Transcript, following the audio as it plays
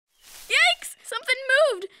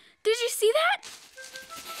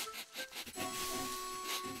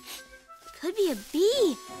Could be a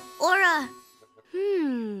bee or a...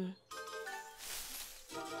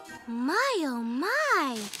 My, oh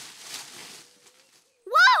my.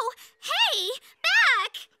 Whoa! Hey!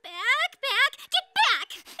 Back! Back! Get back!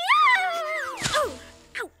 Oh!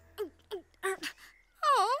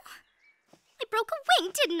 Oh! I broke a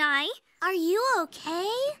wing, didn't I? Are you okay?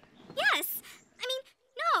 Yes.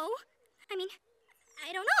 No.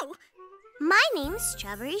 I don't know. My name's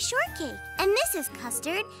Strawberry Shortcake, and this is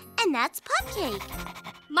Custard, and that's Pupcake.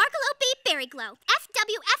 Margalo Beep Berry Glow,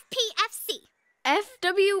 FWFPFC.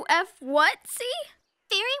 FWF what, C?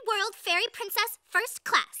 Fairy World Fairy Princess First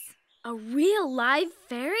Class. A real live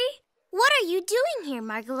fairy? What are you doing here,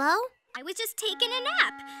 Margalo? I was just taking a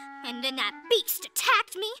nap, and then that beast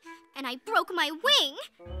attacked me, and I broke my wing.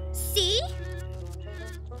 See?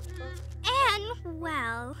 And,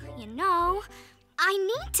 well, I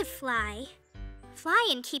need to fly.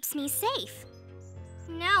 Flying keeps me safe.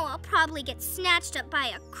 Now I'll probably get snatched up by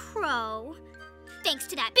a crow. Thanks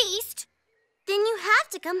to that beast. Then you have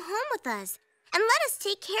to come home with us and let us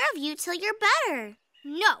take care of you till you're better.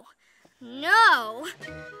 No.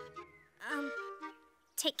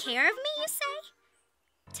 Take care of me, you say?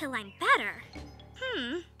 Till I'm better.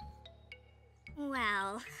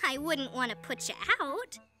 Well, I wouldn't want to put you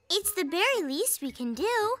out. It's the very least we can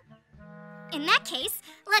do. In that case,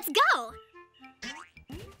 let's go.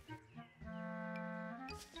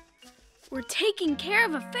 We're taking care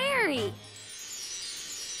of a fairy.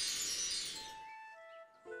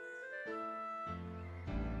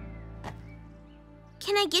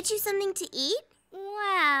 Can I get you something to eat?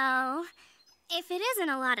 Well, if it isn't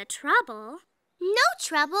a lot of trouble. No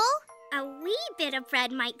trouble. A wee bit of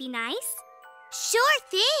bread might be nice. Sure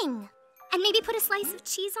thing. And maybe put a slice of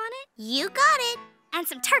cheese on it? You got it. And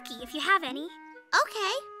some turkey if you have any.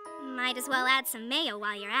 Okay. Might as well add some mayo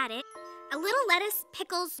while you're at it. A little lettuce,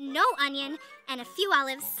 pickles, no onion, and a few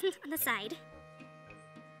olives on the side.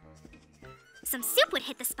 Some soup would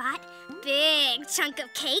hit the spot. Big chunk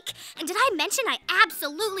of cake. And did I mention I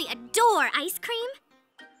absolutely adore ice cream?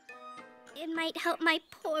 It might help my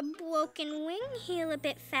poor broken wing heal a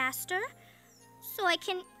bit faster. So I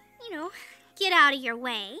can, get out of your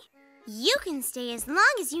way. You can stay as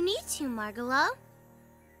long as you need to, Margalo.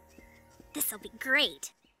 This'll be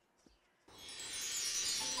great.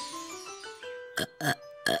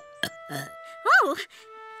 Oh,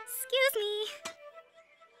 excuse me.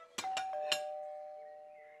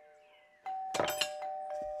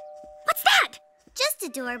 What's that? Just a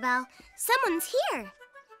doorbell. Someone's here.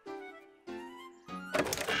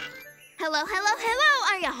 Hello.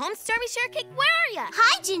 Are you home, Strawberry Shortcake? Where are you?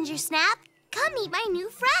 Hi, Ginger Snap. Come meet my new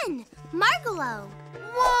friend, Margalo.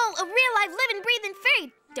 Whoa, a real live living, breathing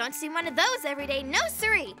fairy. Don't see one of those every day, no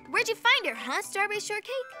siree. Where'd you find her, huh, Strawberry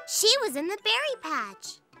Shortcake? She was in the berry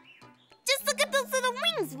patch. Just look at those little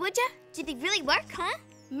wings, would ya? Do they really work, huh?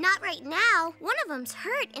 Not right now. One of them's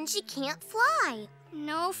hurt and she can't fly.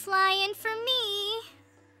 No flying for me.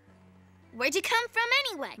 Where'd you come from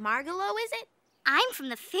anyway? Margalo, is it? I'm from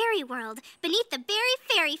the fairy world, beneath the berry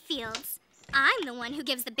fairy fields. I'm the one who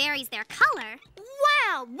gives the berries their color.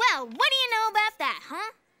 Wow, well, what do you know about that,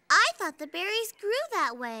 huh? I thought the berries grew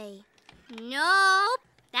that way. Nope,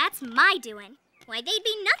 that's my doing. Why, they'd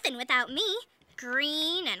be nothing without me.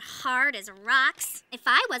 Green and hard as rocks, if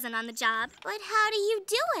I wasn't on the job. But how do you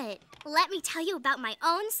do it? Let me tell you about my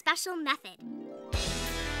own special method.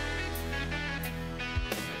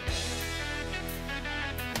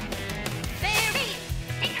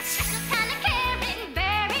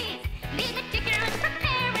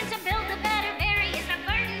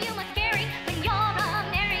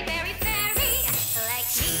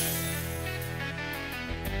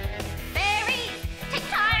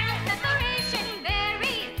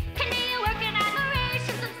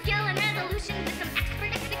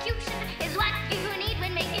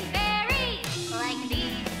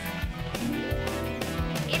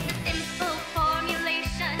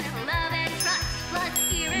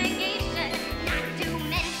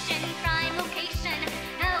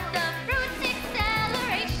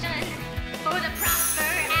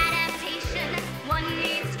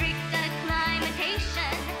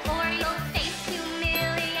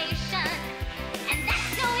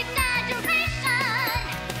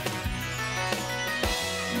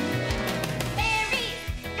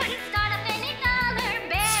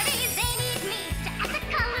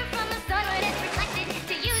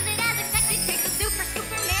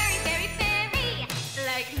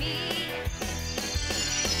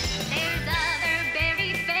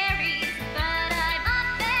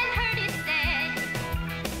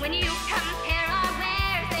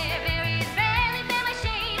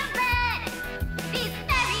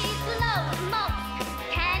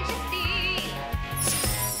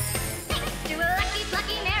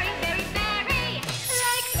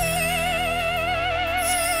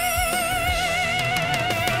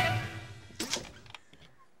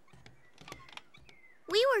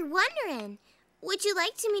 Would you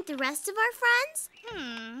like to meet the rest of our friends?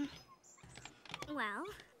 Well,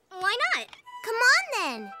 why not? Come on,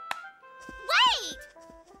 then. Wait!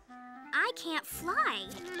 I can't fly.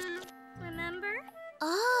 Remember?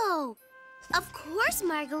 Oh, of course,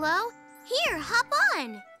 Margalo. Here, hop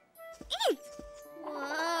on.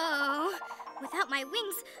 Whoa. Without my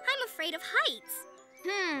wings, I'm afraid of heights.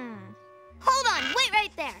 Hold on, wait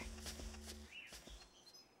right there.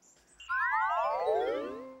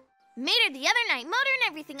 Made her the other night. Motor and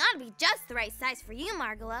everything ought to be just the right size for you,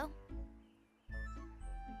 Margalo.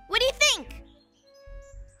 What do you think?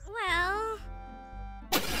 Well,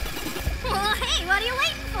 hey, what are you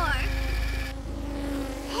waiting for?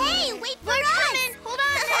 Hey, wait for We're us. coming. Hold on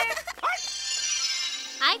there.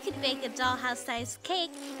 I could bake a dollhouse-sized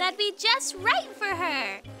cake that'd be just right for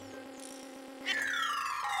her.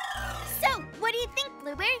 So, what do you think,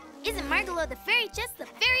 Blueberry? Isn't Margalo the fairy just the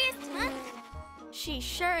fairiest, huh? She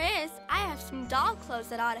sure is. I have some doll clothes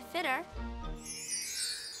that ought to fit her.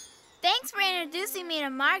 Thanks for introducing me to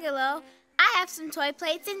Margalo. I have some toy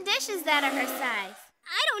plates and dishes that are her size.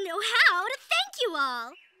 I don't know how to thank you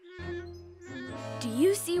all. Do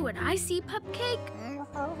you see what I see, Pupcake?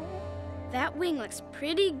 That wing looks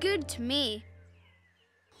pretty good to me.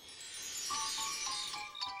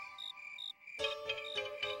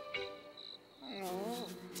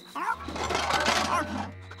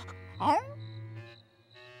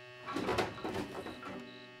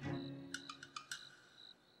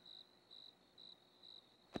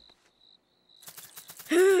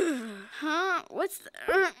 Huh? What's the...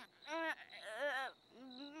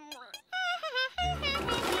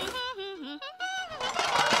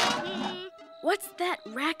 What's that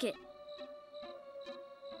racket?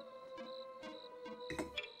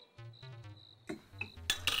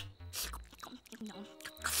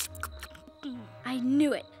 I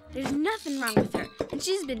knew it. There's nothing wrong with her, and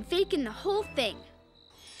she's been faking the whole thing.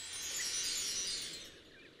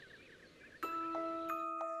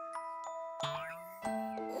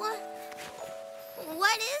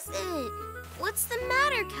 What is it? What's the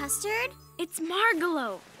matter, Custard? It's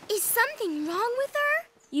Margalo. Is something wrong with her?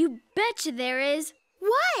 You betcha there is.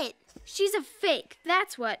 What? She's a fake,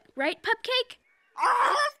 that's what. Right, Pupcake?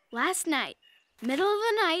 Last night, middle of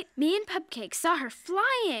the night, me and Pupcake saw her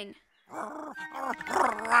flying.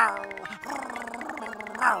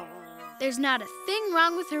 There's not a thing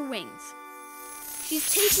wrong with her wings. She's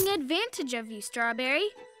taking advantage of you, Strawberry.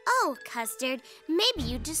 Oh, Custard, maybe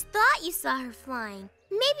you just thought you saw her flying.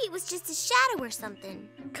 Maybe it was just a shadow or something.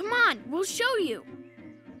 Come on, we'll show you.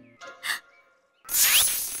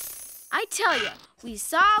 I tell you, we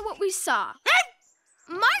saw what we saw.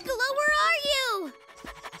 Margalo, where are you?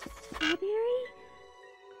 Strawberry?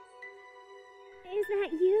 Is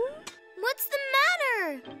that you? What's the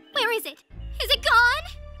matter? Where is it? Is it gone?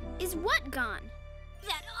 Is what gone?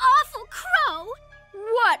 That awful crow!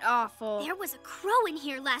 What awful? There was a crow in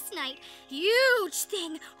here last night. Huge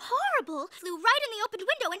thing, horrible. Flew right in the opened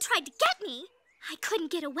window and tried to get me. I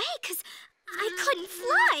couldn't get away because I couldn't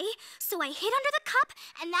fly. So I hid under the cup,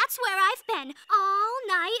 and that's where I've been all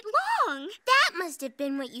night long. That must have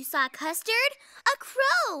been what you saw, Custard. A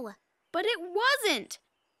crow. But it wasn't.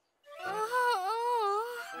 Oh.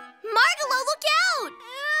 Margalo, look out!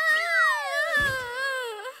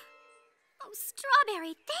 Oh,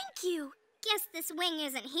 Strawberry, thank you. Guess this wing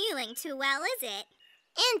isn't healing too well, is it?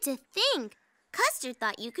 And to think, Custard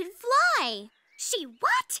thought you could fly. She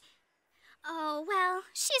what? Oh, well,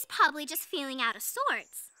 she's probably just feeling out of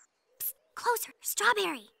sorts. Psst, closer,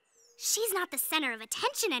 Strawberry. She's not the center of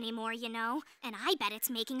attention anymore, you know, and I bet it's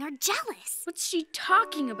making her jealous. What's she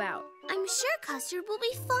talking about? I'm sure Custard will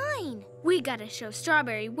be fine. We gotta show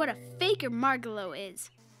Strawberry what a faker Margalo is.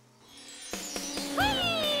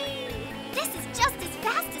 Whee! This is just as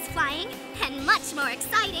fast as flying, and much more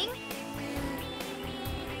exciting.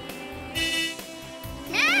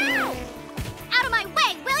 Now! Out of my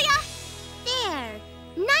way, will ya? There,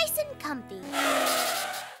 nice and comfy.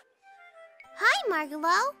 Hi,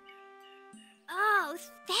 Margalo. Oh,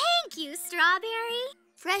 thank you, Strawberry.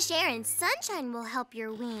 Fresh air and sunshine will help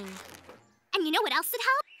your wing. And you know what else would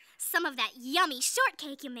help? Some of that yummy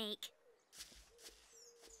shortcake you make.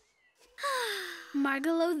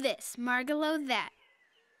 Margalo this, Margalo that.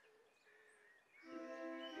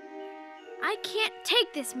 I can't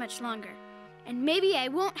take this much longer, and maybe I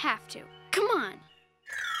won't have to. Come on.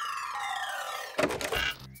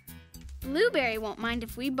 Blueberry won't mind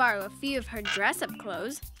if we borrow a few of her dress-up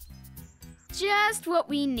clothes. Just what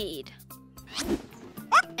we need.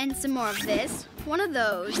 And some more of this, one of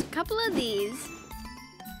those, a couple of these.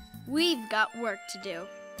 We've got work to do.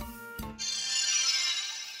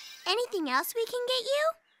 Anything else we can get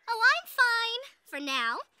you? Oh, I'm fine. For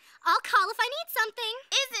now. I'll call if I need something.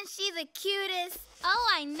 Isn't she the cutest? Oh,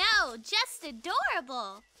 I know. Just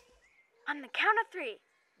adorable. On the count of 3.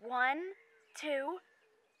 1, 2,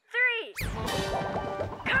 3.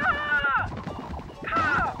 Caw!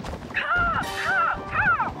 Caw! Caw!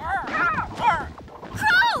 Caw!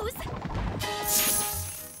 Crows!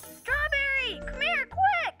 Strawberry, come here,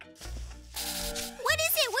 quick! What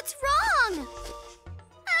is it? What's wrong?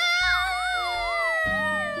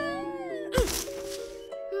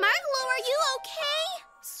 Margalo, are you okay?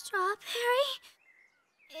 Strawberry?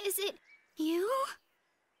 Is it you?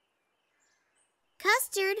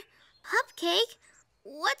 Custard, Cupcake,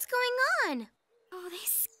 what's going on? Oh, they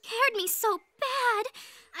scared me so bad.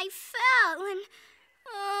 I fell and...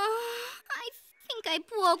 I think I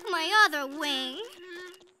broke my other wing.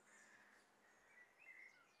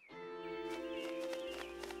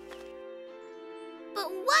 But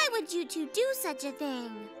why would you two do such a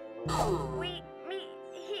thing?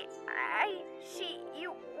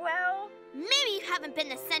 Well... Maybe you haven't been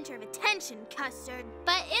the center of attention, Custard.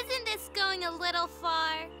 But isn't this going a little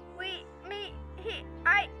far?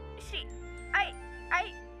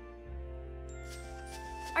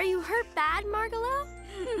 Are you hurt bad, Margalo?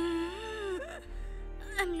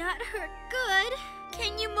 I'm not hurt good.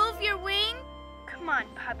 Can you move your wing? Come on,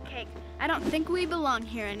 Cupcake. I don't think we belong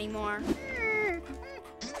here anymore.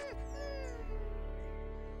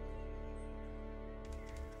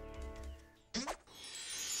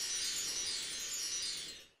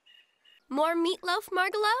 More meatloaf,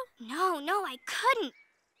 Margalo? No, I couldn't.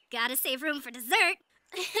 Gotta save room for dessert.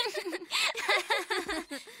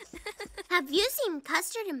 Have you seen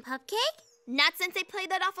Custard and Cupcake? Not since they played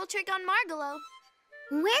that awful trick on Margalo.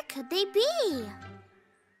 Where could they be?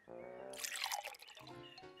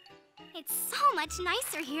 It's so much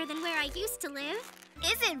nicer here than where I used to live.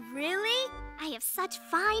 Is it really? I have such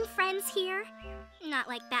fine friends here. Not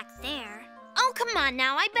like back there. Oh, come on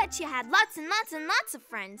now. I bet you had lots and lots and lots of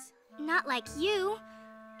friends. Not like you.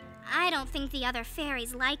 I don't think the other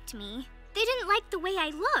fairies liked me. They didn't like the way I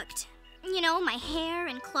looked. You know, my hair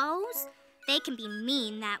and clothes. They can be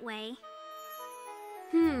mean that way.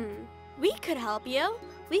 We could help you.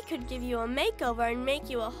 We could give you a makeover and make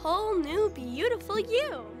you a whole new beautiful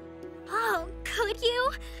you. Oh, could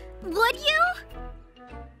you? Would you?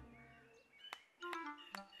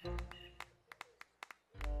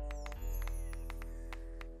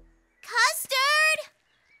 Custard!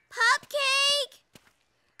 Cupcake!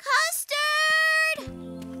 Custard!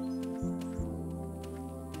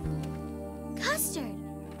 Custard!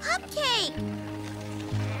 Cupcake!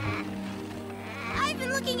 I've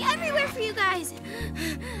been looking everywhere for you guys.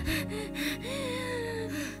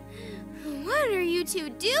 What are you two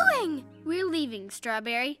doing? We're leaving,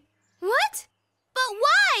 Strawberry. What? But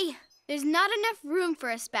why? There's not enough room for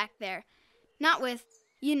us back there. Not with,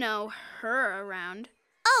 her around.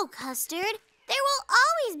 Oh, Custard, there will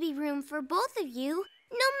always be room for both of you,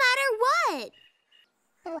 no matter what.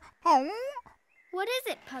 What is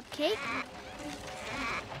it, Cupcake?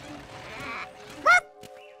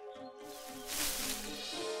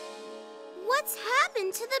 What's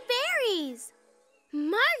happened to the berries?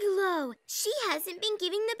 Margalo, she hasn't been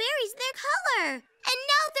giving the berries their color, and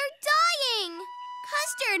now they're dying.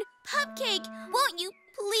 Custard, Cupcake, won't you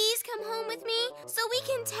please come home with me so we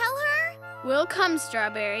can tell her? We'll come,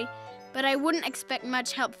 Strawberry, but I wouldn't expect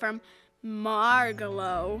much help from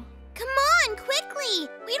Margalo. Come on, quickly.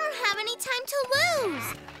 We don't have any time to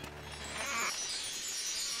lose.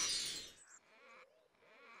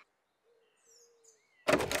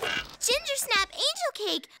 Ginger Snap Angel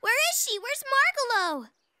Cake, where is she? Where's Margalo?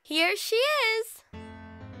 Here she is.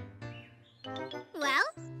 Well,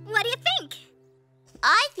 what do you think?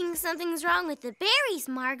 I think something's wrong with the berries,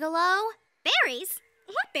 Margalo. Berries?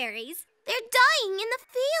 What berries? They're dying in the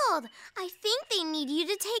field. I think they need you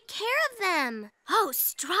to take care of them. Oh,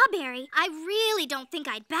 Strawberry, I really don't think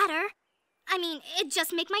I'd better. I mean, it'd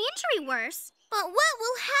just make my injury worse. But what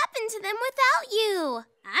will happen to them without you?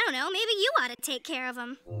 I don't know, maybe you ought to take care of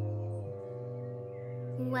them.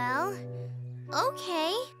 Well,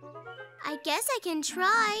 okay. I guess I can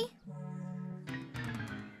try.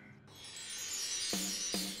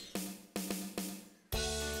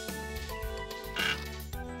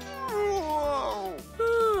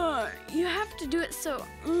 You have to do it so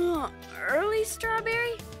early,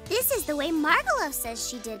 Strawberry? This is the way Margalo says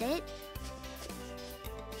she did it.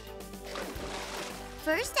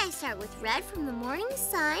 First, I start with red from the morning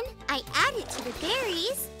sun. I add it to the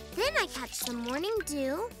berries. Then I catch the morning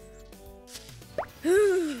dew.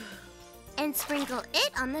 And sprinkle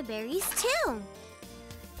it on the berries, too.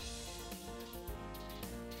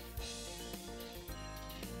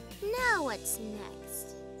 Now what's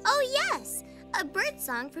next? Oh, yes, a bird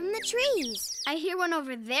song from the trees. I hear one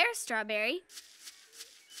over there, Strawberry.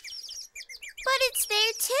 But it's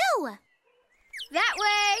there, too. That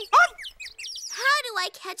way! How do I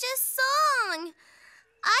catch a song?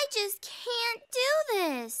 I just can't do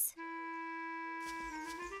this.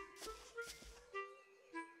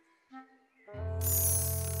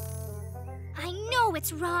 I know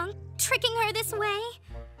it's wrong, tricking her this way.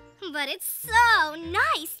 But it's so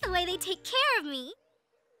nice the way they take care of me.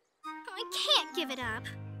 I can't give it up.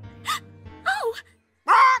 Oh!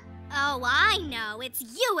 Oh, I know. It's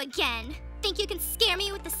you again. Think you can scare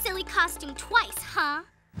me with the silly costume twice, huh?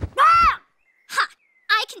 Ha!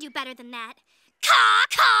 I can do better than that. Caw,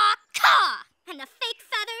 caw, caw! And the fake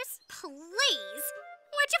feathers? Please!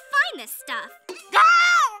 Where'd you find this stuff?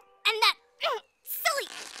 And that silly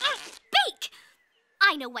beak!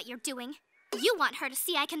 I know what you're doing. You want her to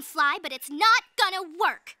see I can fly, but it's not gonna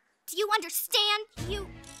work. Do you understand?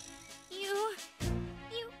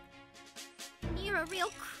 You're a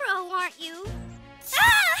real crow, aren't you?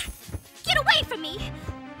 Ah! Get away from me!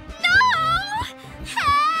 No!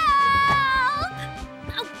 Help!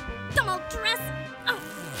 Oh, doll dress! Oh.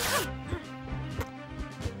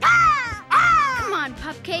 Come on,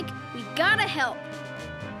 Pupcake. We gotta help.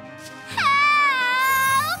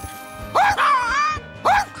 Help!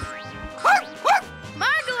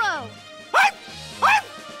 Margalo!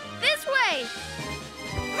 This way!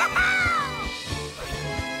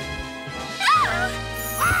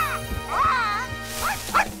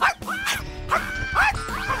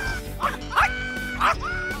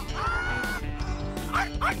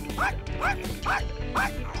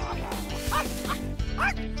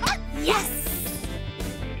 Yes!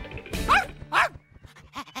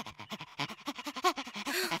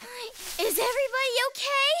 Is everybody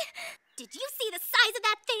okay? Did you see the size of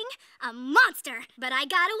that thing? A monster! But I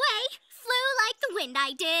got away. Flew like the wind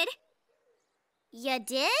I did. You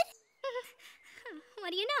did?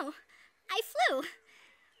 What do you know? I flew.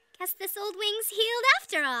 Guess this old wing's healed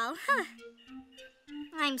after all, huh?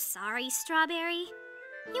 I'm sorry, Strawberry.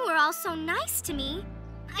 You were all so nice to me.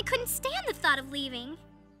 I couldn't stand the thought of leaving.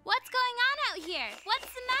 What's going on out here? What's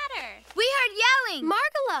the matter? We heard yelling!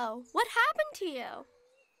 Margalo, what happened to you?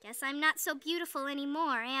 Guess I'm not so beautiful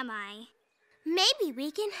anymore, am I? Maybe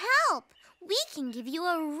we can help. We can give you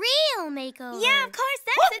a real makeover. Yeah, of course,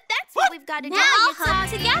 that's it. That's what we've got to do. Now let's all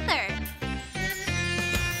together.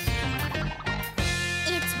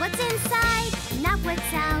 It's what's inside, not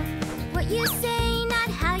what's out. What you say, not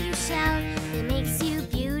how you shout. That makes you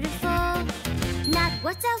beautiful. Not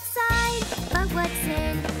what's outside, but what's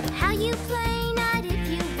in. How you play, not if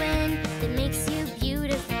you win. That makes you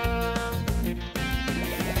beautiful.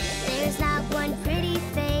 There's not one pretty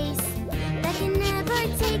face that can never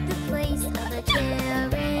take the place of a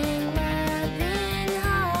caring, loving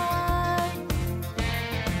heart.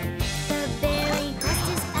 The very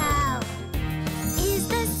bestest owl is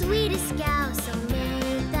the sweetest gal, so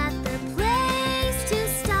make that the place to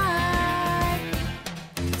start.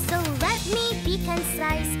 So let me be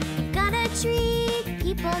concise. You've gotta treat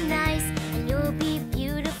people nice, and you'll be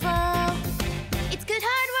beautiful. It's good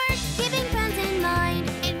hard work, keeping friends in mind,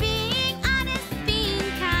 and being honest,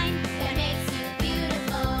 being kind, that makes you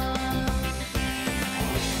beautiful.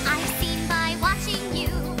 I've seen by watching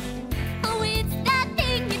you. Oh, it's that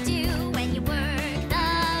thing you do when you work the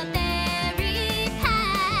berry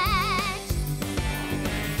patch.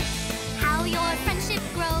 How your friendship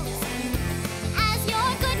grows as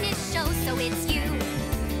your goodness shows. So it's you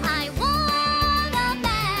I wanna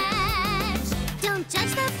match. Don't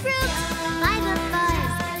judge the fruit by the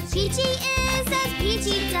buzz. Peachy is as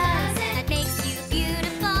Peachy does. That makes you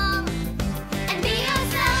beautiful. And be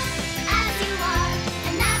yourself as you are,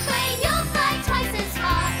 and that way you'll fly twice as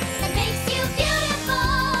far. That makes you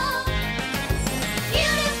beautiful,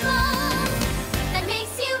 beautiful. That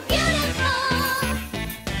makes you beautiful.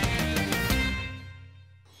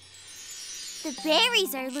 The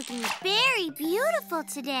berries are looking very beautiful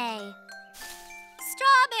today.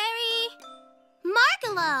 Strawberry.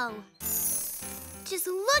 Margalo! Just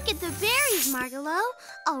look at the berries, Margalo.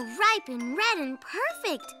 All ripe and red and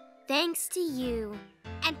perfect. Thanks to you.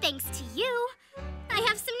 And thanks to you, I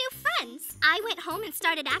have some new friends. I went home and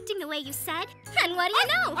started acting the way you said. And what do you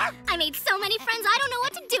know? I made so many friends, I don't know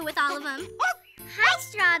what to do with all of them. Hi,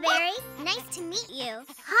 Strawberry. Nice to meet you.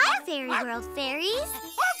 Hi, Fairy World Fairies.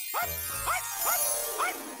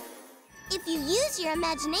 If you use your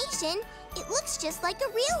imagination, it looks just like a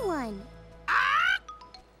real one.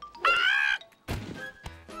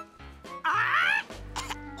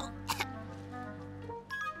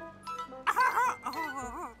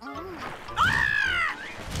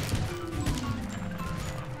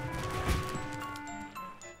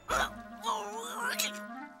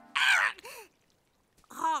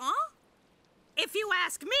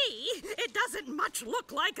 ask me, it doesn't much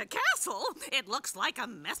look like a castle. It looks like a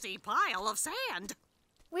messy pile of sand.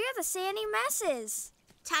 We're the sandy messes.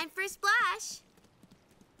 Time for a splash.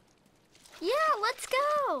 Yeah, let's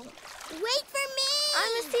go. Wait for me!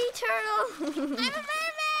 I'm a sea turtle. I'm a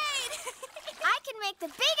mermaid! I can make the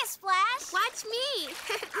biggest splash. Watch me.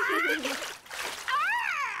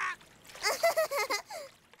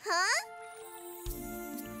 Huh?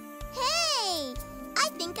 Hey! I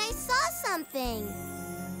think I saw something.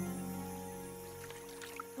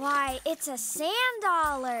 Why, it's a sand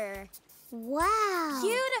dollar. Wow.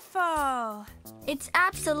 Beautiful. It's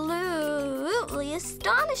absolutely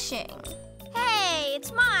astonishing. Hey,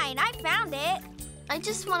 it's mine. I found it. I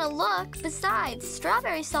just want to look. Besides,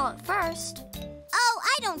 Strawberry saw it first. Oh,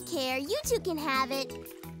 I don't care. You two can have it.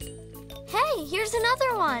 Hey, here's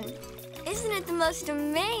another one. Isn't it the most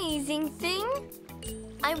amazing thing?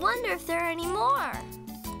 I wonder if there are any more.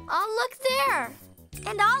 Oh, look there.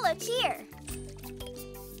 And I'll look here.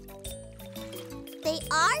 They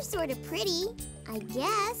are sort of pretty, I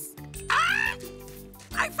guess. Ah!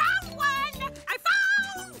 I found one! I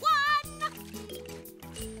found one!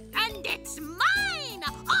 And it's mine!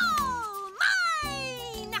 All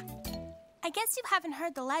mine! I guess you haven't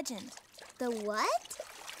heard the legend. The what?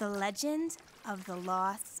 The legend of the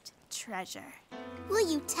lost treasure. Will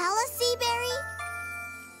you tell us, Seaberry?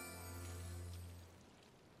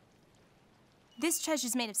 This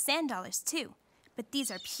treasure's made of sand dollars, too. But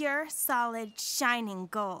these are pure, solid, shining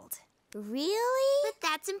gold. Really? But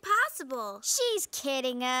that's impossible. She's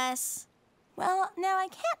kidding us. Well, now I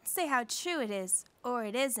can't say how true it is, or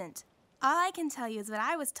it isn't. All I can tell you is what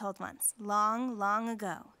I was told once, long, long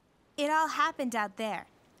ago. It all happened out there,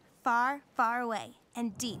 far, far away,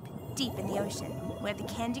 and deep, deep in the ocean, where the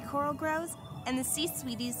candy coral grows and the sea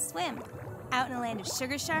sweeties swim, out in a land of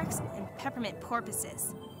sugar sharks and peppermint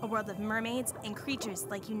porpoises, a world of mermaids and creatures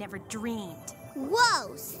like you never dreamed.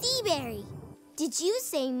 Whoa, Seaberry! Did you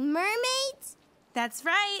say mermaids? That's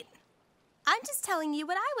right. I'm just telling you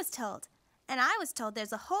what I was told. And I was told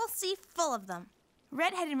there's a whole sea full of them.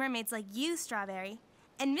 Red-headed mermaids like you, Strawberry,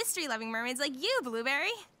 and mystery-loving mermaids like you,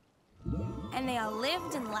 Blueberry. And they all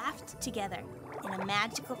lived and laughed together in a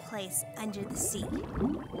magical place under the sea.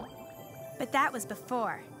 But that was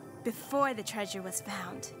before the treasure was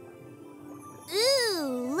found.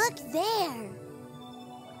 Ooh, look there!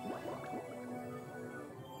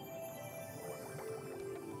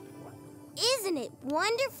 Isn't it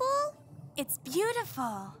wonderful? It's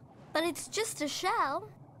beautiful. But it's just a shell.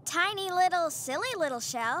 Tiny little, silly little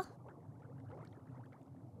shell.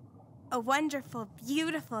 A wonderful,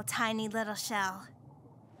 beautiful, tiny little shell.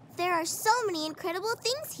 There are so many incredible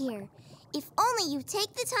things here. If only you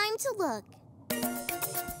take the time to look.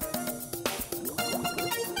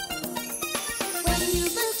 When you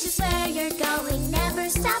look just where you're going, never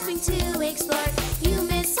stopping to explore, you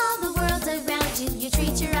miss all the world around you. You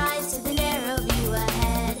treat your eyes to the narrow view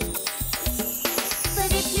ahead.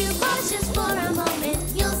 But if you pause just for a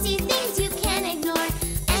moment, you'll see things you can't ignore,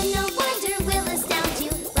 and no wonder will astound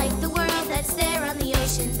you, like the world that's there on the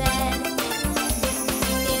ocean bed.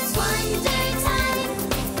 It's wonder time,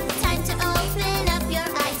 time to open up your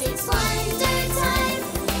eyes. It's wonder time,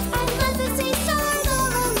 and let the sea start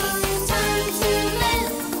all alone. Time to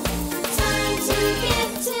live, time to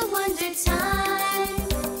give to wonder time.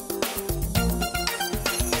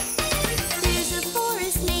 There's a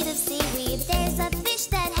forest made of seaweed. There's a fish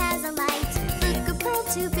that has a light. Look, a pearl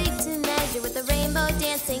too big to measure, with a rainbow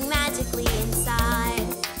dancing magically inside.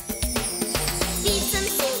 Feed some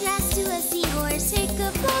seagrass to a seahorse. Take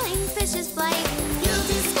a flying fish's flight. You'll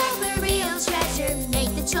discover real treasure.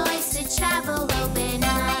 Make the choice to travel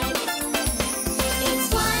open-eyed. It's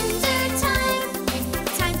wonder time,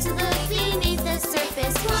 time to look beneath the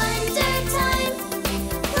surface. Wonder time,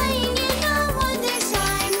 playing in a wonder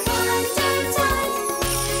shine. Wonder time,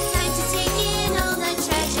 time to take in all the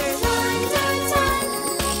treasure. Wonder time,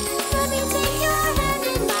 let me take your hand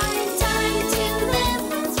in mine. Time to live,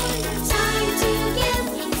 time to give,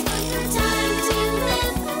 time to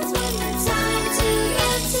live, time to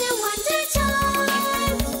give to wonder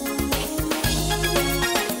time.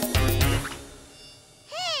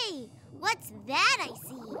 Hey, what's that I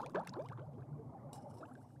see?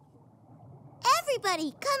 Everybody,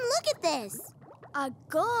 come look at this. A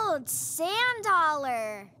gold sand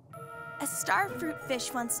dollar. A starfruit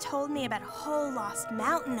fish once told me about a whole lost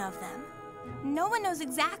mountain of them. No one knows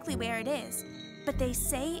exactly where it is, but they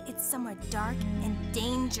say it's somewhere dark and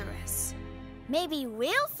dangerous. Maybe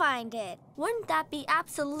we'll find it. Wouldn't that be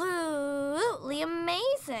absolutely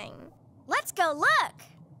amazing? Let's go look.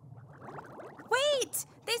 Wait!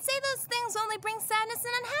 They say those things only bring sadness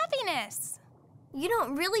and unhappiness. You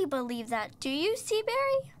don't really believe that, do you,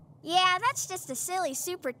 Seaberry? Yeah, that's just a silly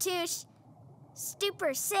superstition.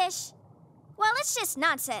 Well, it's just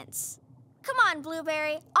nonsense. Come on,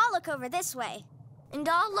 Blueberry. I'll look over this way. And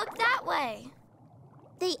I'll look that way.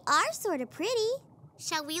 They are sort of pretty.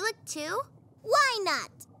 Shall we look too? Why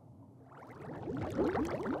not?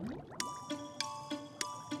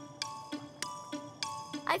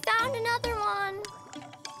 I found another one.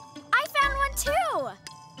 I found one too.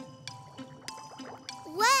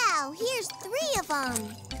 Wow, here's 3 of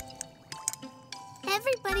them.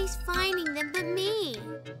 Everybody's finding them but me.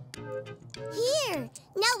 Here,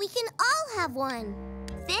 now we can all have one.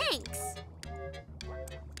 Thanks.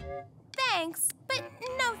 Thanks, but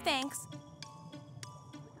no thanks.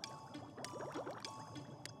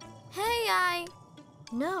 Hey,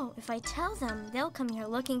 No, if I tell them, they'll come here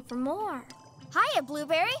looking for more. Hiya,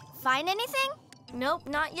 Blueberry. Find anything? Nope,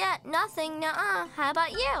 not yet. Nothing. Nuh-uh. How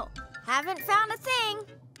about you? Haven't found a thing.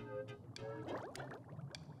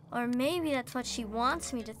 Or maybe that's what she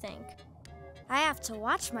wants me to think. I have to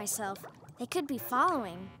watch myself. They could be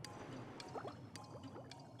following.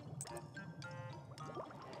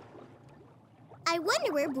 I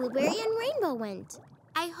wonder where Blueberry and Rainbow went.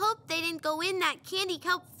 I hope they didn't go in that candy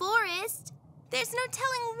kelp forest. There's no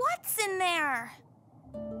telling what's in there.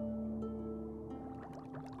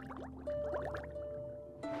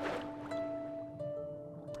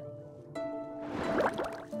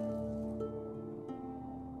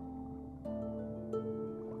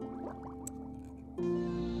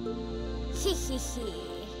 Hee hee hee.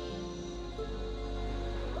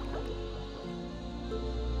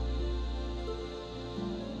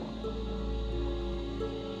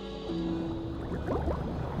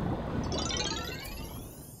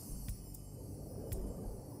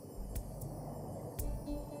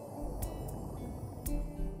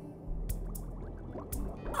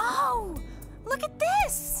 Oh, look at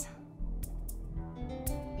this.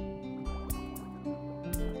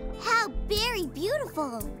 How very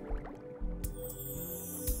beautiful.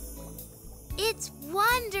 It's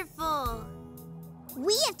wonderful.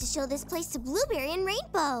 We have to show this place to Blueberry and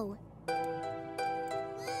Rainbow.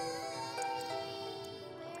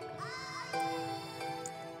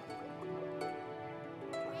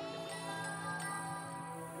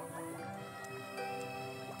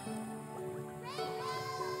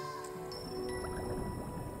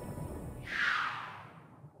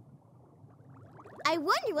 I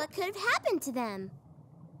wonder what could have happened to them.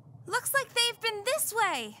 Looks like they've been this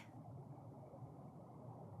way.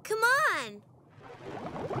 Come on.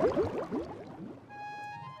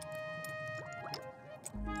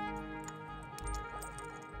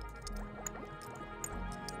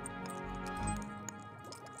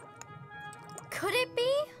 Could it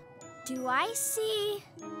be? Do I see?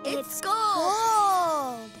 It's gold.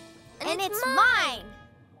 Gold. And it's mine.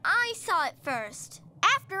 I saw it first.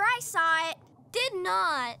 After I saw it. Did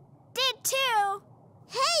not. Did too.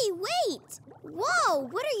 Hey, wait! Whoa,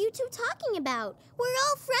 what are you two talking about? We're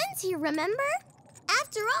all friends here, remember?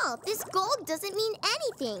 After all, this gold doesn't mean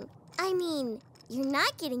anything. I mean, you're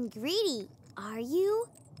not getting greedy, are you?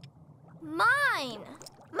 Mine.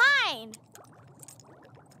 Mine.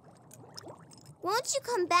 Won't you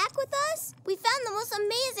come back with us? We found the most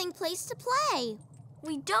amazing place to play.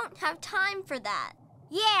 We don't have time for that.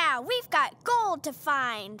 Yeah, we've got gold to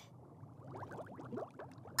find.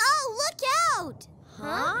 Oh, look out!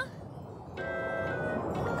 Huh?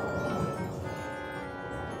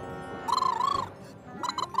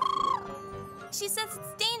 She says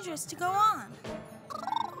it's dangerous to go on.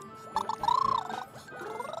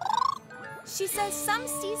 She says some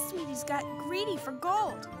sea sweeties got greedy for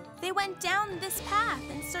gold. They went down this path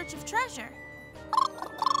in search of treasure.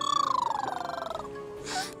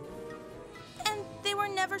 And they were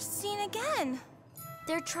never seen again.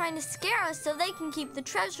 They're trying to scare us so they can keep the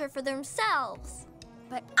treasure for themselves.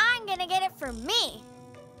 But I'm gonna get it for me.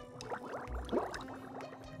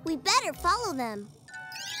 We better follow them.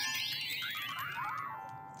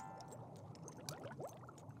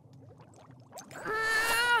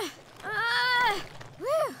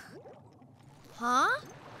 Huh?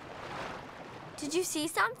 Did you see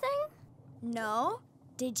something? No.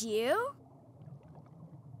 Did you?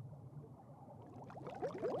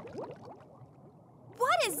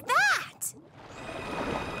 What is that?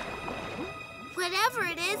 Whatever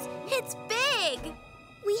it is, it's big.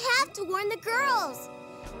 We have to warn the girls.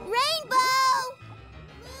 Rainbow!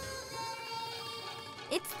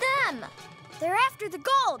 It's them. They're after the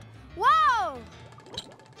gold. Whoa!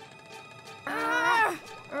 Ack,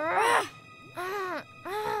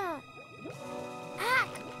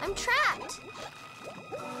 I'm trapped.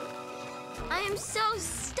 I am so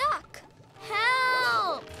stuck. Help!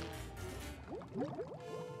 Help!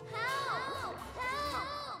 Help!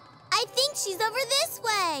 Help! I think she's over this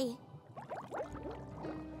way.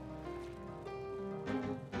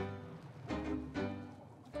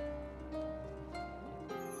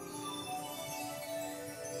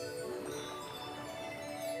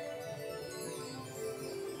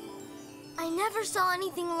 I never saw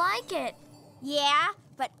anything like it. Yeah,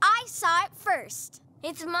 but I saw it first.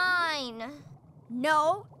 It's mine.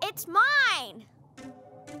 No, it's mine.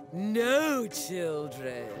 No,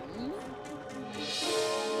 children.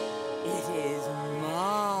 It is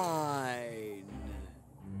mine.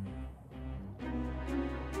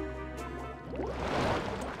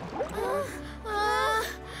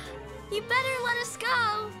 You better let us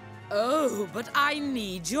go. Oh, but I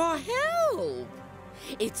need your help.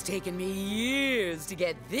 It's taken me years to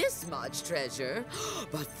get this much treasure,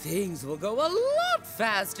 but things will go a lot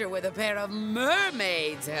faster with a pair of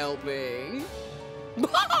mermaids helping.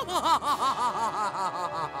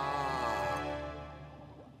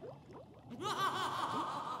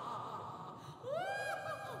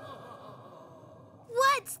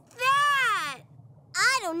 What's that?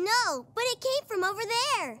 I don't know, but it came from over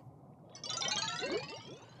there.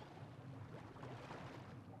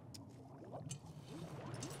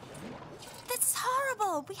 This is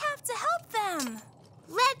horrible. We have to help them.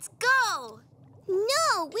 Let's go.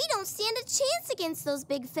 No, we don't stand a chance against those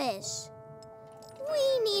big fish.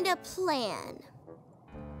 We need a plan.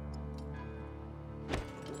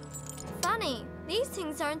 Funny, these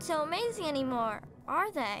things aren't so amazing anymore,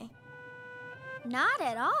 are they? Not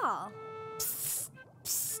at all.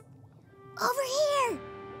 Over here.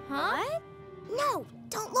 Huh? What? No,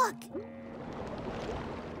 don't look.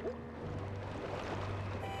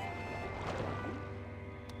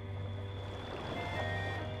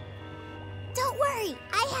 Don't worry,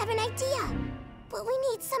 I have an idea. But we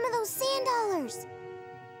need some of those sand dollars.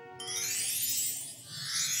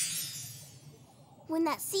 When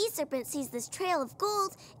that sea serpent sees this trail of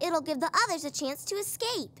gold, it'll give the others a chance to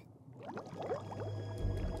escape.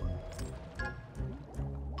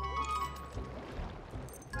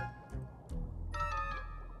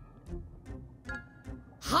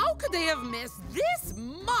 How could they have missed this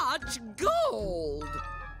much gold?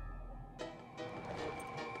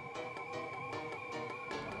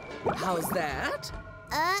 How's that?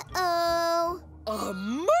 Uh-oh. A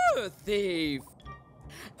myrrh thief!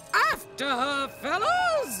 After her,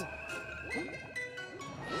 fellas!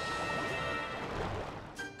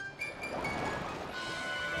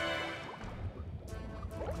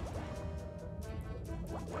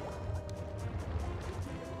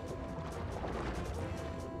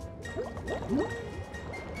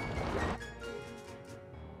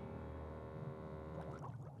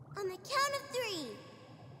 On the count of 3.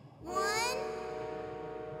 1,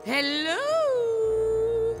 Hello?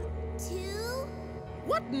 2,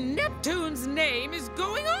 What Neptune's name is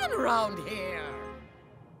going on around here?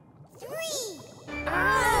 3.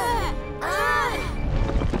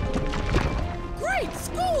 Great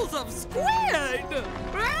schools of squid!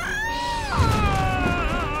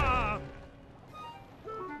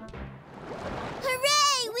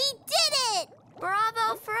 Hooray! We did it!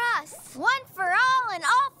 Bravo for us. One for all and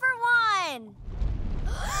all for one.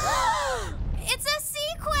 It's a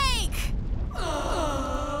sea quake!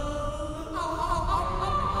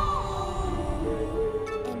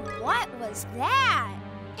 And what was that?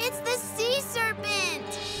 It's the sea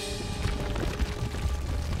serpent!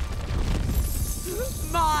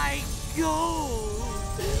 My gold!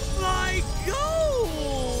 My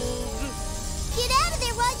gold! Get out of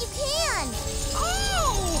there while you can!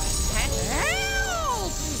 Oh!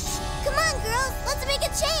 Help! Come on, girls, let's make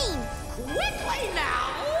a chain! Quickly now!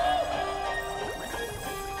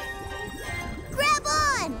 Grab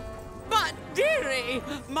on! But, dearie,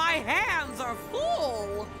 my hands are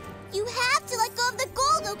full. You have to let go of the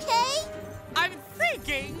gold, okay? I'm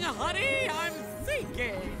thinking, honey, I'm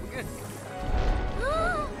thinking.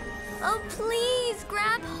 Oh, please,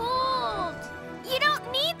 grab hold. You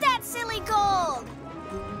don't need that silly gold.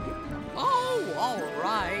 Oh, all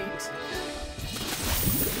right.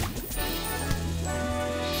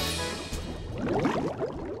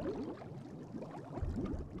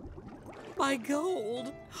 My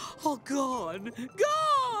gold, all gone,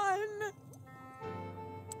 gone!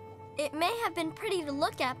 It may have been pretty to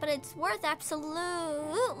look at, but it's worth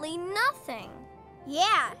absolutely nothing.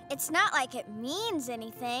 Yeah, it's not like it means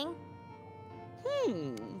anything.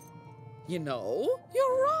 You know,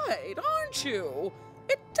 you're right, aren't you?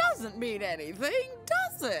 It doesn't mean anything,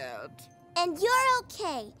 does it? And you're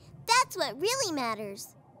okay. That's what really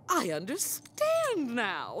matters. I understand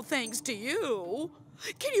now, thanks to you.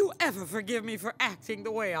 Can you ever forgive me for acting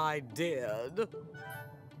the way I did?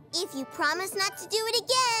 If you promise not to do it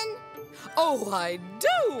again. Oh, I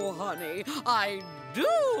do, honey. I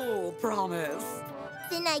do promise.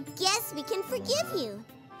 Then I guess we can forgive you.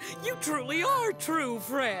 You truly are true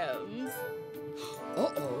friends.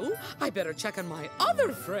 Uh-oh, I better check on my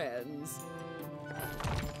other friends.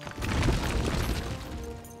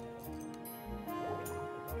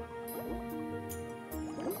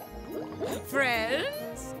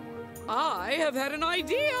 Friends, I have had an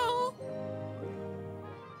idea.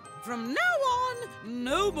 From now on,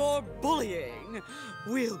 no more bullying.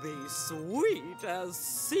 We'll be sweet as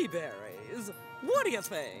sea berries. What do you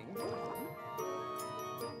think?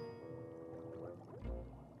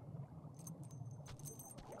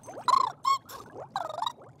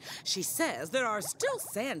 She says there are still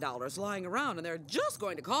sand dollars lying around and they're just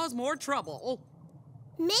going to cause more trouble.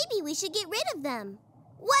 Maybe we should get rid of them.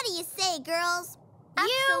 What do you say, girls?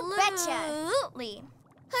 You betcha. Absolutely.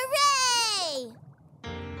 Hooray!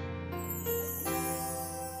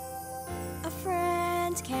 A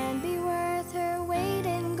friend can be worth her weight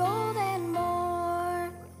in gold and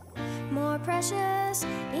more. More precious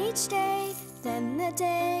each day than the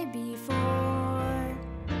day before.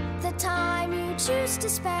 The time you choose to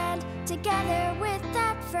spend together with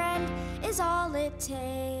that friend is all it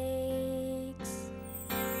takes.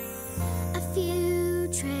 A few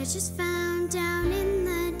treasures found down in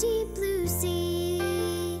the deep blue sea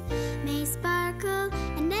may sparkle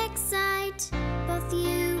and excite both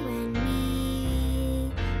you and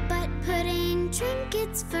me. But putting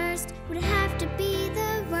trinkets first would have to be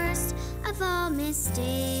the worst of all mistakes.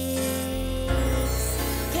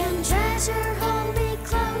 Can treasure hold me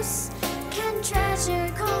close? Can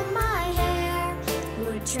treasure comb my hair?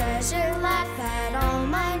 Would treasure laugh at all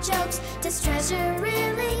my jokes? Does treasure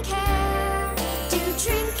really care? Do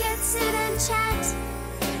trinkets sit and chat?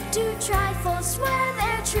 Do trifles swear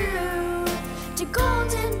they're true? Do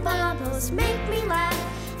golden bubbles make me laugh?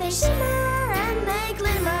 They shimmer and they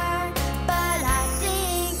glimmer, but I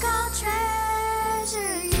think I'll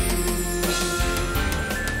treasure you.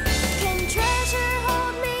 Can treasure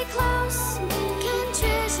hold me close? Can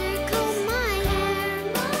treasure comb my hair?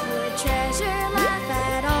 Would treasure laugh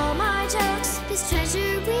at all my jokes? Does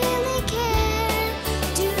treasure really care?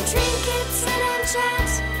 Do trinkets sit and chat?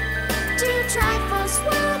 Do trifles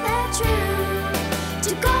swear they're true?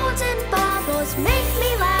 Do golden bubbles make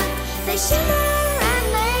me laugh? They shimmer and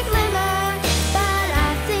they glimmer, but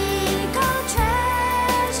I think I'll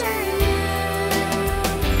treasure you.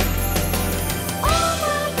 All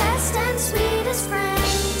my best and sweetest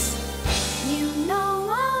friends, you know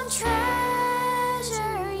I'll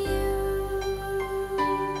treasure you.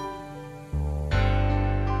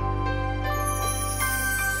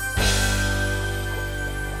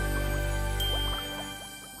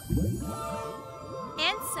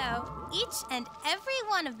 And so, each and every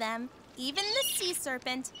one of them, even the sea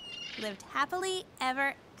serpent, lived happily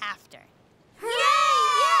ever after. Hooray!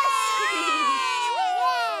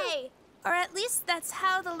 Or at least that's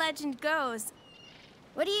how the legend goes.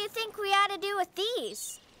 What do you think we ought to do with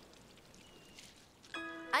these?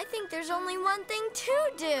 I think there's only one thing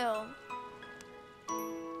to do.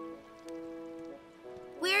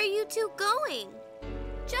 Where are you two going?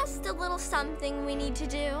 Just a little something we need to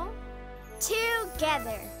do.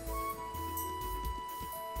 Together.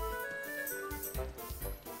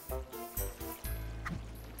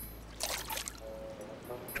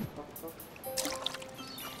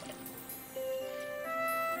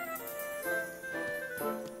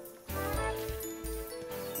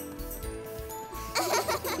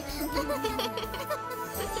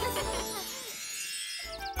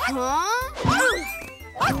 Huh? Whoa!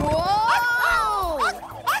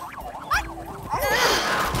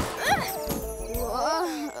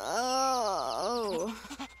 Whoa!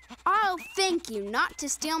 Oh, thank you not to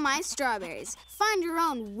steal my strawberries. Find your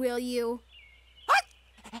own, will you?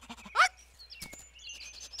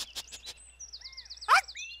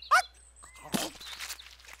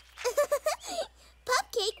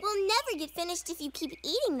 Pupcake will never get finished if you keep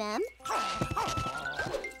eating them.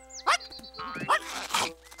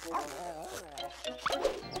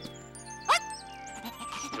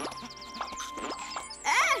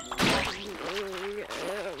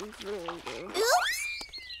 Oops!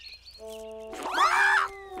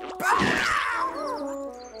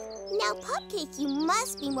 Now, Pupcake, you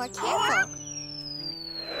must be more careful.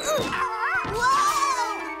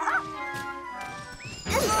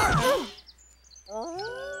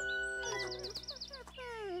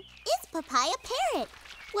 It's Papaya Parrot.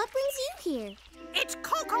 What brings you here? It's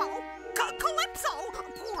Coco. Calypso!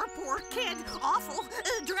 Poor kid. Awful.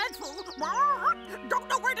 Dreadful. Don't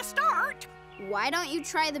know where to start. Why don't you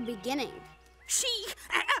try the beginning? She,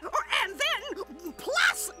 and then,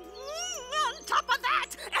 plus, on top of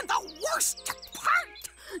that, and the worst part,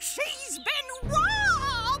 she's been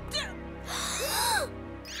robbed!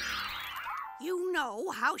 You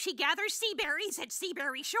know how she gathers sea berries at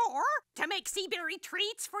Strawberry Shore to make sea berry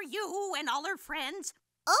treats for you and all her friends.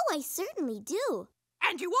 Oh, I certainly do.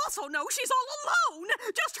 And you also know she's all alone.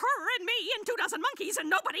 Just her and me and 24 monkeys and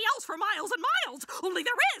nobody else for miles and miles. Only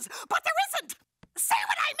there is, but there isn't. See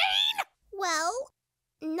what I mean? Well,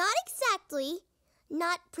 not exactly.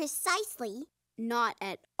 Not precisely. Not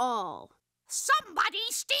at all.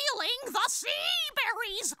 Somebody's stealing the sea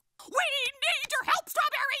berries. We need your help,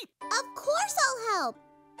 Strawberry. Of course I'll help.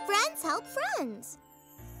 Friends help friends.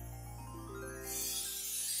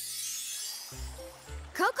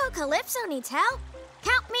 Coco Calypso needs help?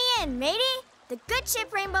 Count me in, matey. The good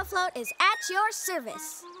ship Rainbow Float is at your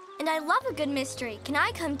service. And I love a good mystery. Can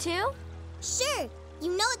I come too? Sure. You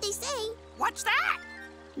know what they say. What's that?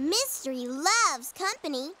 Mystery loves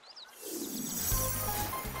company.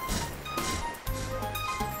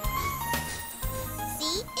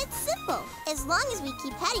 See, it's simple. As long as we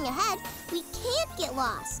keep heading ahead, we can't get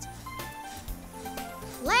lost.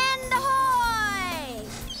 Land ahoy!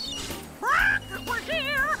 We're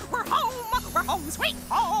here. We're home. We're home, sweet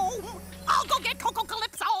home. I'll go get Coco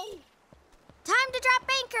Calypso. Time to drop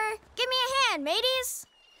anchor. Give me a hand, mateys.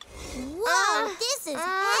 Whoa, this is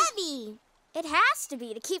heavy. It has to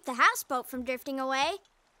be to keep the houseboat from drifting away.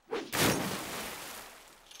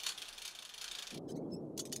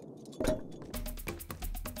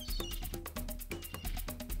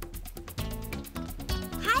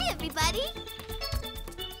 Hi, everybody.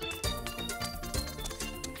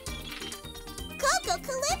 Coco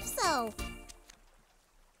Calypso.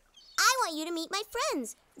 I want you to meet my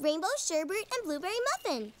friends, Rainbow Sherbet and Blueberry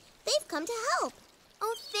Muffin. They've come to help.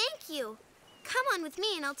 Oh, thank you. Come on with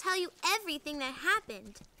me and I'll tell you everything that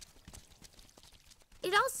happened.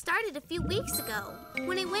 It all started a few weeks ago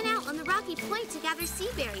when I went out on the rocky point to gather sea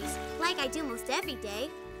berries, like I do most every day.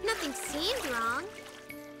 Nothing seemed wrong.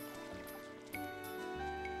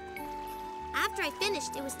 After I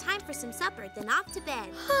finished, it was time for some supper, then off to bed.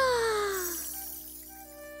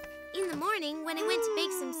 In the morning, when I went to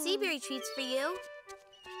bake some sea berry treats for you,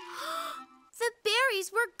 the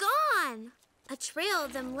berries were gone. A trail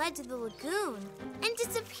of them led to the lagoon and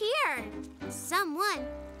disappeared. Someone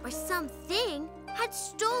or something had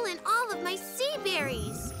stolen all of my sea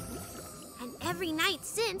berries. And every night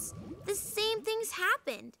since, the same things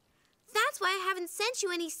happened. That's why I haven't sent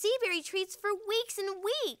you any sea berry treats for weeks and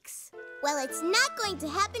weeks. Well, it's not going to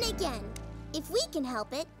happen again, if we can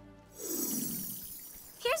help it.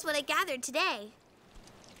 Here's what I gathered today.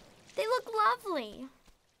 They look lovely.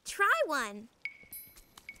 Try one.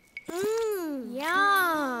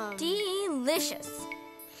 Yum. Delicious.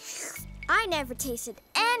 I never tasted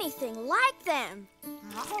anything like them.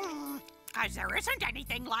 'Cause there isn't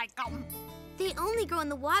anything like them. They only grow in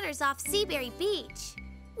the waters off Seaberry Beach.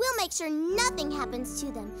 We'll make sure nothing happens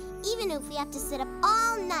to them, even if we have to sit up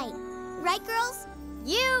all night. Right, girls?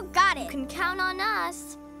 You got it. You can count on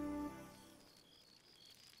us.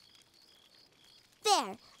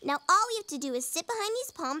 There. Now all we have to do is sit behind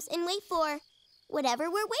these palms and wait for whatever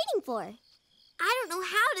we're waiting for. I don't know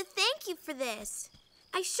how to thank you for this.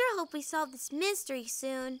 I sure hope we solve this mystery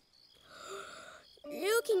soon.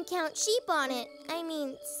 You can count sheep on it.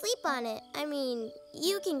 Sleep on it.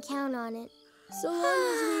 You can count on it. So long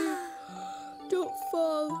as we don't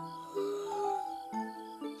fall.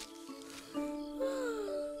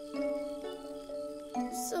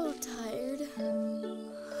 I'm so tired.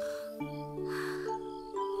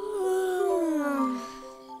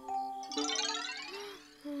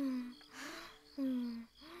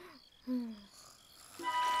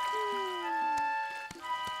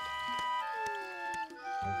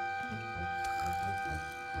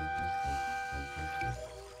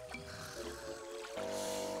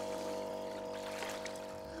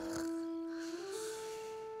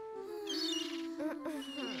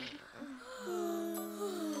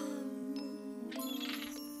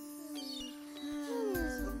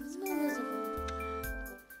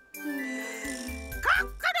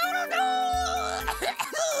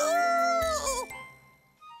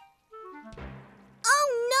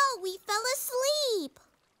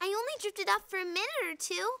 Drifted off for a minute or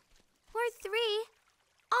two. Or 3.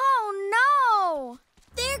 Oh, no!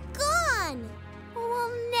 They're gone!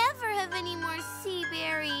 We'll never have any more sea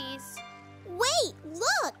berries. Wait,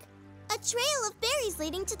 look! A trail of berries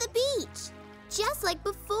leading to the beach. Just like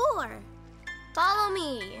before. Follow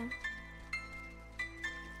me.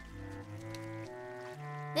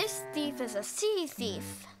 This thief is a sea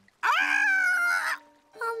thief.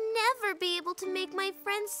 I'll never be able to make my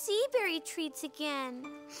friends seaberry treats again.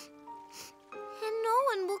 And no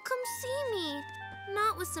one will come see me.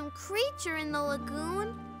 Not with some creature in the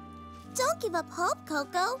lagoon. Don't give up hope,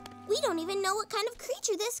 Coco. We don't even know what kind of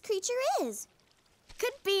creature this creature is.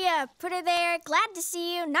 Could be a put her there, glad to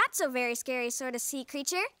see you, not so very scary sort of sea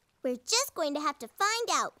creature. We're just going to have to find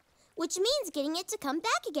out, which means getting it to come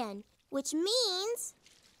back again, which means...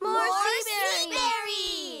 More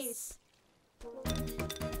seaberries!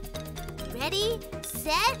 Ready,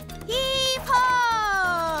 set,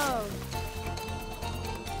 Heave-ho!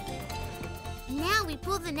 now we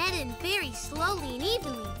pull the net in very slowly and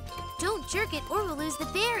evenly. Don't jerk it or we'll lose the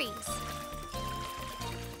berries.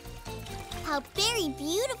 How very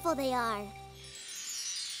beautiful they are.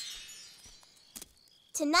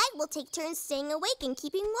 Tonight we'll take turns staying awake and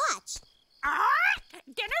keeping watch. All right,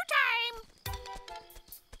 dinner time.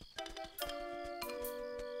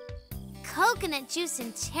 Coconut juice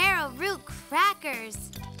and taro root crackers.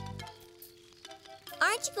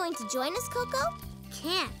 Aren't you going to join us, Coco?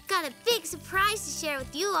 Can't. Got a big surprise to share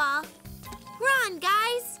with you all. Run,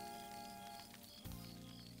 guys.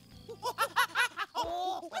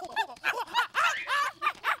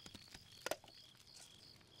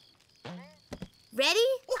 Ready?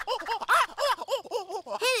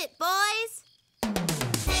 Hit it, boys.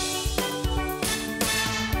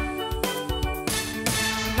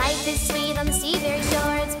 Life is sweet on the seaberry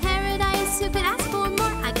shore. It's paradise. Who could ask for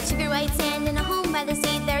more? I got sugar white sand and a home by the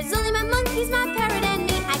sea. There's only my monkeys, my parrot, and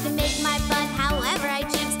me. I can make my fun however I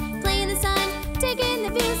choose. Play in the sun, take in the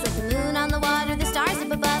views like the moon on the water, the stars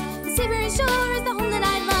up above. The seaberry shore is the home that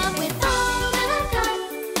I love. With all that I've got,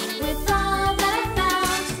 with all that I've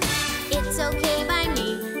found, it's okay by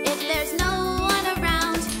me if there's no one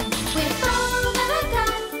around. With all that I've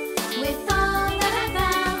got, with all that I've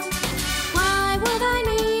found, why would I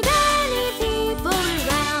need any people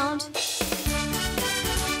around?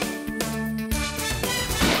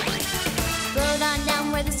 Float on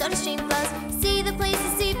down where the soda stream flows. See the place the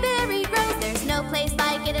seaberry grows. There's no place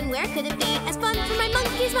like it, and where could it be? As fun for my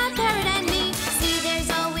monkeys, my parrot, and me. See, there's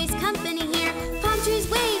always company here. Palm trees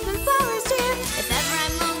wave and flowers cheer. If ever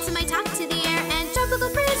I'm lonesome, I talk to the air, and tropical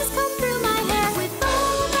breezes come through my hair. With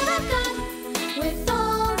all that I've got, with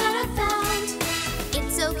all that I've found,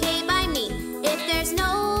 it's okay by me if there's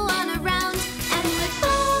no one around. And with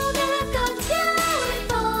all that I've got, yeah,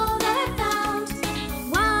 with all that I've found,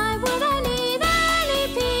 why would I need any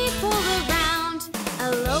people around?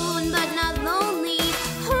 Alone but not lonely,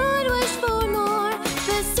 who'd wish for more?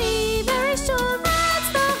 The seaberry shore, that's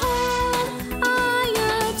the home I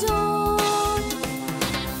adore.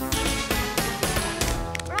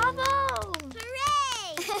 Bravo! Hooray!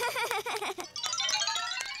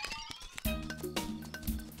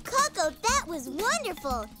 Coco, that was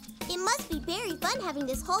wonderful. It must be very fun having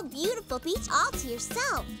this whole beautiful beach all to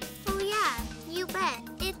yourself. Oh, yeah, you bet.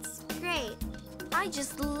 It's great. I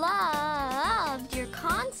just loved your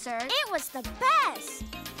concert. It was the best.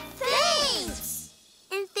 Thanks!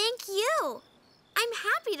 And thank you. I'm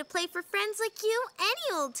happy to play for friends like you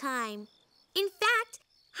any old time. In fact,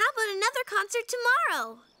 how about another concert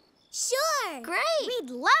tomorrow? Sure. Great. We'd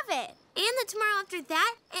love it. And the tomorrow after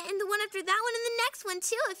that, and the one after that one, and the next one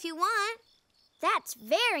too, if you want. That's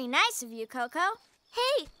very nice of you, Coco.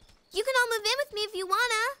 Hey, you can all move in with me if you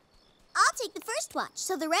wanna. I'll take the first watch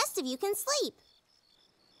so the rest of you can sleep.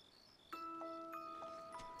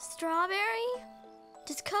 Strawberry?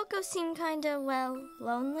 Does Coco seem kinda, well,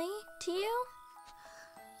 lonely to you?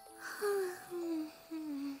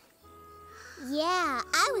 Yeah,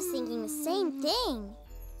 I was thinking the same thing.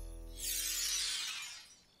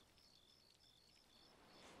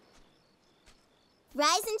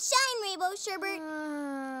 Rise and shine, Rainbow Sherbert.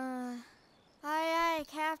 Aye, aye,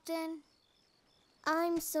 Captain.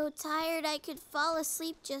 I'm so tired I could fall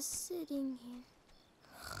asleep just sitting here.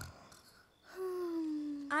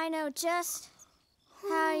 I know just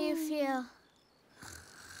how you feel.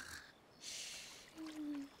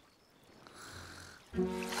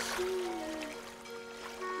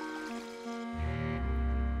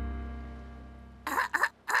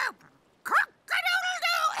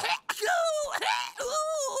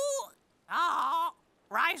 Oh,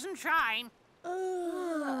 rise and shine.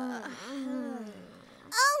 Oh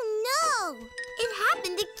no! It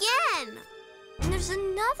happened again! And there's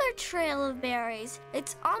another trail of berries.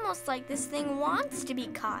 It's almost like this thing wants to be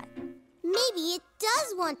caught. Maybe it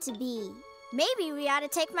does want to be. Maybe we ought to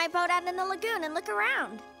take my boat out in the lagoon and look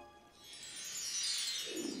around.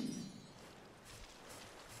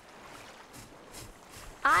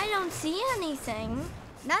 I don't see anything.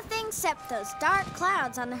 Nothing except those dark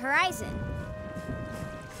clouds on the horizon.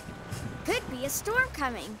 Could be a storm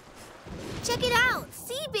coming. Check it out,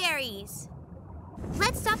 sea berries.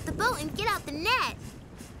 Let's stop the boat and get out the net.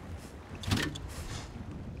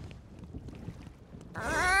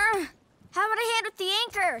 How about a hand with the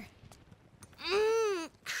anchor?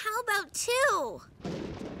 How about two?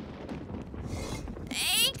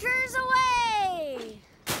 Anchors away!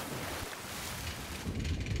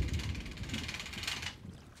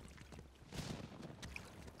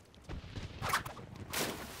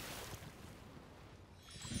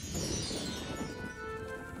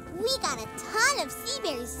 We got a ton of sea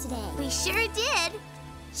berries today. We sure did.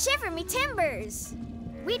 Shiver me timbers.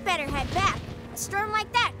 We'd better head back. A storm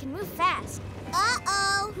like that can move fast.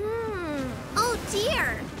 Uh-oh. Oh,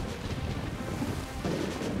 dear.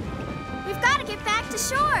 We've got to get back to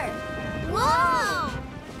shore. Whoa!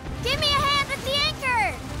 Give me a hand with the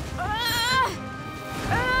anchor.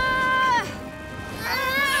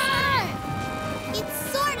 It's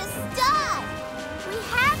sort of stuck. We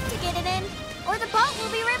have to get it in, or the boat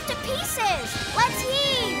will be ripped to pieces. Let's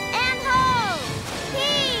heave and ho!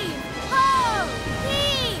 Heave, ho!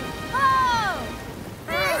 Heave, ho!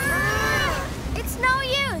 It's no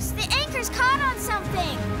use. The anchor's caught on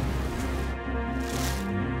something.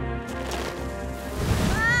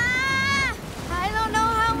 I don't know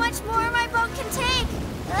how much more my boat can take.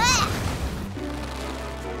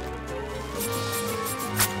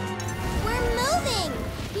 We're moving.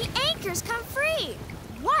 The anchor's come free.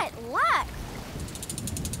 What luck!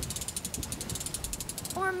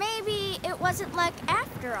 Or maybe it wasn't luck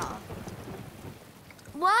after all.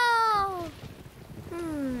 Whoa!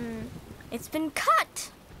 It's been cut.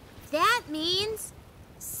 That means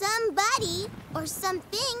somebody or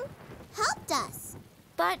something helped us.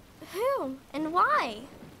 But who and why?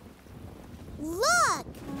 Look!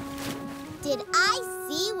 Did I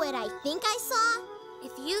see what I think I saw?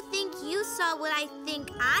 If you think you saw what I think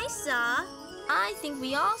I saw, I think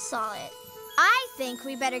we all saw it. I think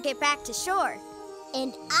we better get back to shore.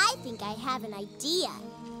 and I think I have an idea.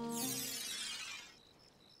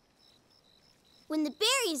 When the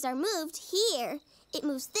berries are moved here, it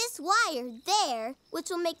moves this wire there, which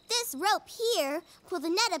will make this rope here pull the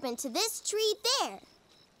net up into this tree there.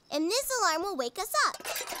 And this alarm will wake us up.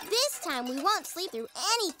 This time we won't sleep through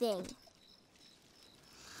anything.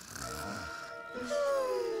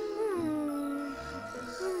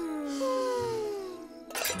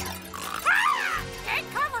 Take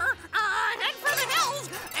cover! Head for the hills!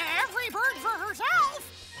 Every bird for herself!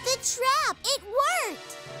 The trap! It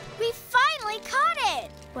worked! We finally caught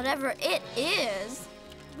it! Whatever it is,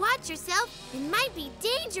 Watch yourself. It might be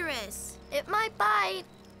dangerous. it might bite.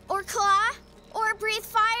 Or claw, or breathe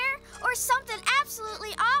fire, or something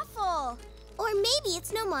absolutely awful. Or maybe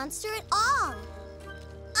it's no monster at all.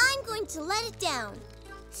 I'm going to let it down.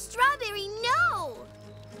 Strawberry, no!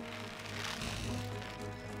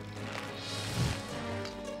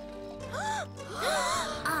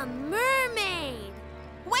 A mermaid!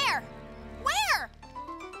 Where? Where?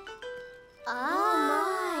 Oh,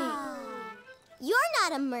 my. You're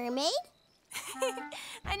not a mermaid.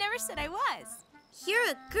 I never said I was. You're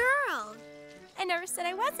a girl. I never said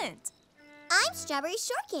I wasn't. I'm Strawberry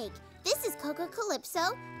Shortcake. This is Cocoa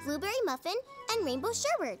Calypso, Blueberry Muffin, and Rainbow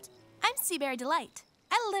Sherbet. I'm Seaberry Delight.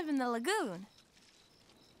 I live in the lagoon.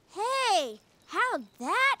 Hey, how'd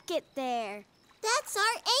that get there? That's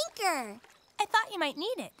our anchor. I thought you might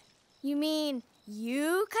need it. You mean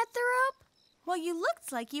you cut the rope? Well, you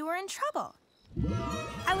looked like you were in trouble.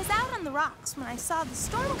 I was out on the rocks when I saw the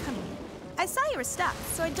storm coming in. I saw you were stuck,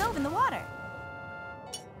 so I dove in the water.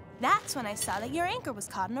 That's when I saw that your anchor was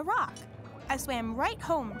caught in a rock. I swam right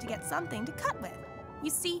home to get something to cut with. You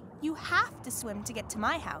see, you have to swim to get to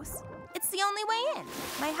my house. It's the only way in.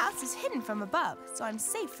 My house is hidden from above, so I'm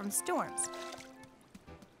safe from storms.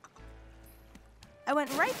 I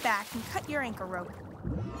went right back and cut your anchor rope.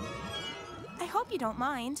 I hope you don't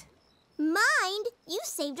mind. Mind? You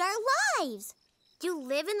saved our lives. You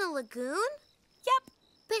live in the lagoon? Yep,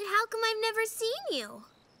 But how come I've never seen you?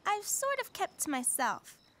 I've sort of kept to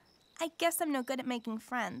myself. I guess I'm no good at making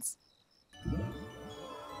friends.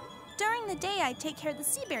 During the day, I take care of the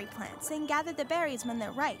seaberry plants and gather the berries when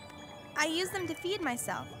they're ripe. I use them to feed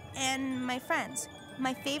myself and my friends.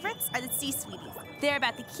 My favorites are the sea sweeties. They're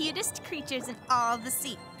about the cutest creatures in all the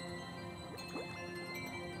sea.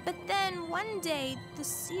 But then one day, the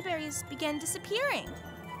sea berries began disappearing.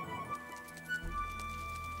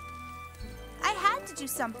 I had to do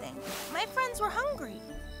something. My friends were hungry.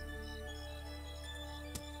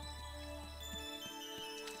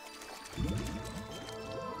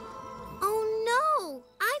 Oh no!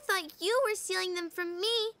 I thought like you were stealing them from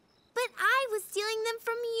me, but I was stealing them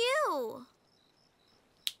from you.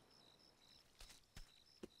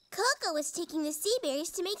 Coco was taking the sea berries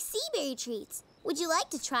to make sea berry treats. Would you like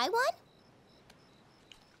to try one?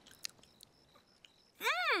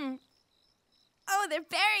 Oh, they're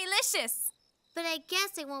berry-licious. But I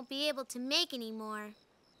guess I won't be able to make any more.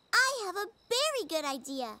 I have a very good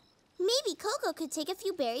idea. Maybe Coco could take a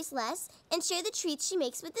few berries less and share the treats she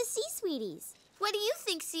makes with the Sea Sweeties. What do you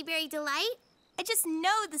think, Sea Berry Delight? I just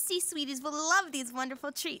know the Sea Sweeties will love these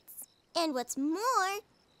wonderful treats. And what's more,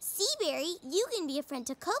 Sea Berry, you can be a friend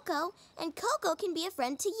to Coco, and Coco can be a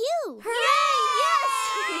friend to you. Hooray! Yes!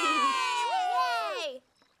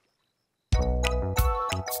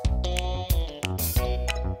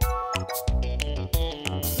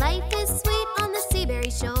 Life is sweet on the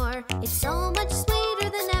Seaberry shore. It's so much sweeter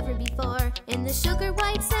than ever before. In the sugar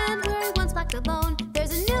white sand where I once walked alone,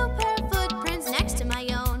 there's a new pair of footprints next to my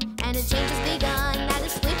own. And a change has begun that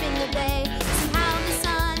is sweeping the bay. Somehow the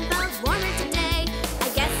sun felt warmer today. I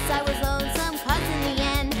guess I was lonesome 'cause in the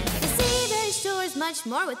end, the Seaberry shore is much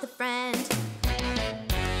more with a friend.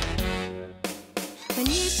 When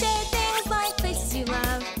you share things like places you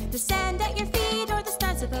love, the sand at your feet or the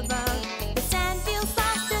stars up above, the sand feels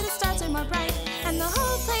softer, the stars are more bright, and the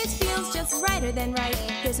whole place feels just righter than right.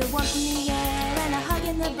 There's a warmth in the air and a hug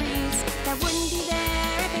in the breeze that wouldn't be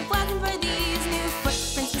there if it wasn't for these new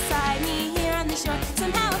footprints beside me here on the shore.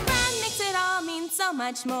 Somehow a friend makes it all mean so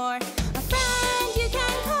much more. A friend you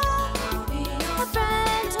can call, a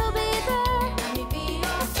friend who'll be there,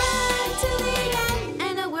 a friend till the end,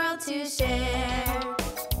 and a world to share.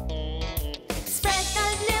 Spread the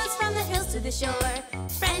news from the hills to the shore.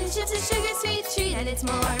 Friendship's a sugar sweet treat and it's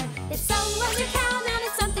more. It's someone to count on,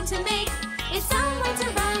 it's something to make. It's somewhere to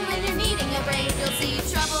run when you're needing a break. You'll see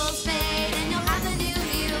troubles fade and you'll have a new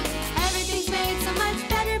view. Everything's made so much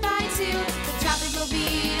better by two. The tropical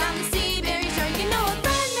beat on the Seaberry shore. You know a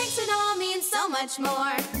friend makes it all mean so much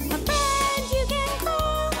more.